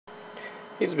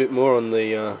Here's a bit more on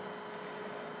the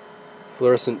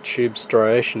fluorescent tube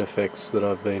striation effects that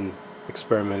I've been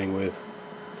experimenting with.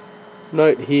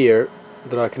 Note here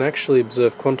that I can actually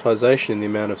observe quantization in the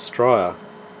amount of stria.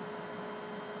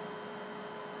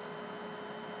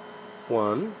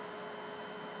 1,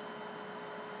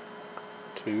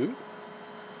 2,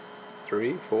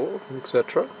 3, 4,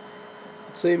 etc.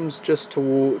 It seems just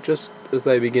as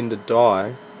they begin to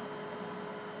die,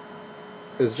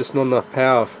 there's just not enough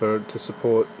power to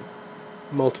support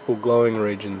multiple glowing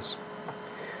regions.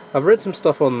 I've read some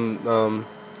stuff on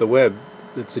the web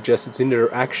that suggests it's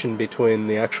interaction between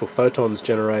the actual photons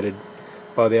generated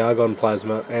by the argon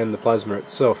plasma and the plasma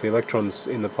itself, the electrons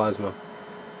in the plasma.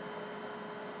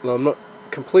 Well, I'm not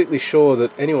completely sure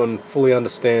that anyone fully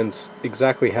understands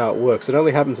exactly how it works. It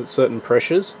only happens at certain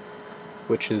pressures,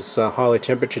 which is highly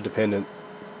temperature dependent.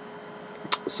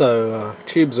 So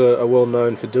tubes are well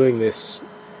known for doing this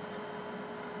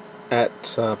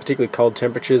at particularly cold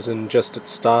temperatures, and just at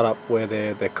startup where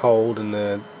they're cold and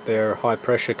they're high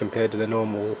pressure compared to their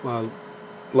normal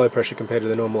low pressure compared to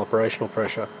their normal operational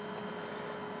pressure.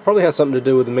 Probably has something to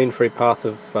do with the mean free path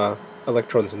of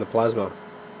electrons in the plasma.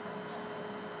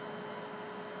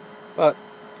 But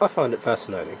I find it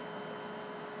fascinating,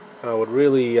 and I would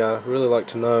really like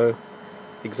to know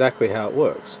exactly how it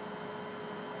works.